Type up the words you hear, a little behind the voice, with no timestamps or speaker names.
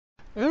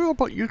I don't know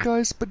about you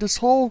guys, but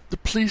the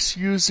police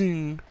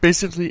using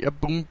basically a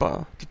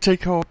Boomba to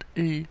take out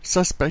a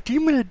suspect,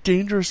 even a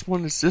dangerous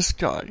one as this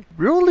guy,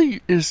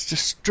 really is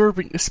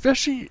disturbing,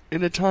 especially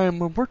in a time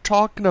when we're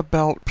talking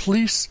about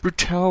police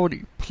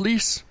brutality,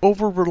 police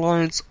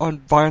over-reliance on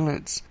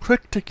violence,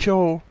 quick to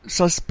kill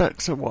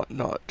suspects and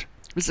whatnot.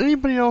 Does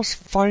anybody else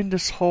find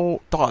this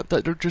whole thought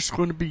that they're just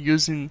going to be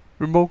using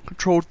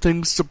remote-controlled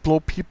things to blow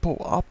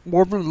people up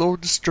more than a little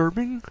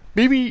disturbing?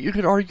 Maybe you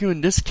could argue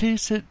in this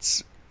case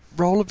it's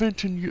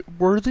relevant and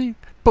worthy,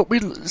 but we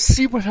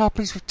see what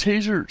happens with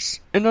tasers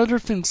and other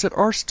things that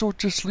are still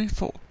just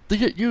lethal. They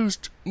get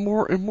used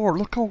more and more.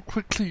 Look how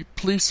quickly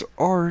police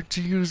are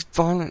to use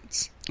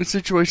violence in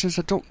situations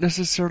that don't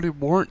necessarily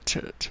warrant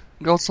it.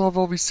 We also have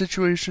all these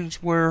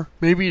situations where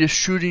maybe the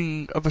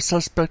shooting of a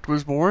suspect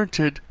was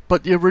warranted,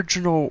 but the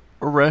original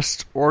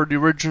arrest or the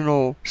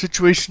original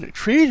situation that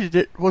created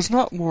it was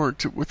not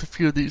warranted with a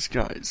few of these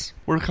guys,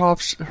 where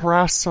cops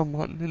harass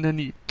someone and then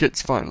he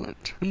gets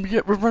violent. And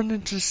yet we run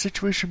into this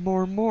situation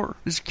more and more.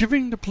 Is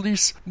giving the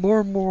police more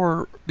and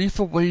more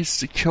lethal ways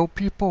to kill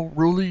people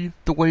really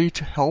the way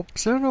to help?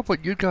 So I don't know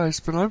about you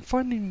guys, but I'm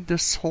finding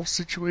this whole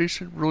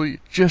situation really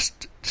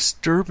just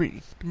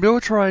disturbing. The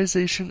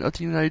militarization of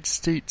the United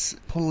States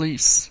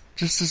police,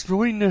 just this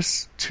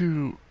willingness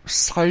to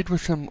side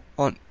with them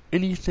on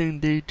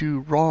anything they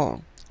do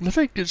wrong. And I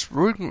think it's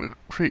really going to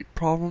create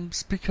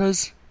problems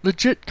because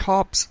legit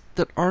cops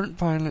that aren't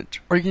violent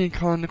are getting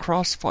caught in the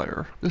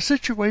crossfire. The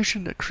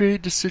situation that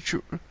created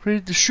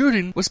the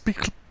shooting was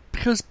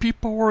because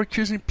people were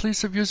accusing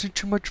police of using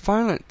too much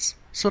violence.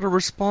 So the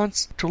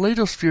response to allay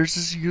those fears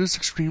is to use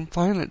extreme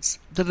violence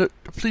that the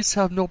police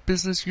have no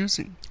business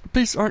using. The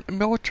police aren't the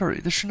military.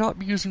 They should not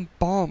be using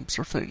bombs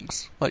or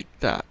things like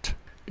that.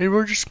 And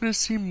we're just going to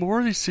see more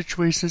of these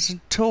situations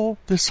until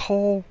this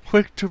whole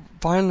quick to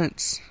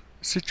violence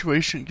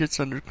situation gets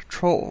under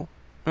control.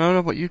 I don't know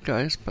about you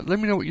guys, but let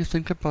me know what you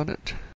think about it.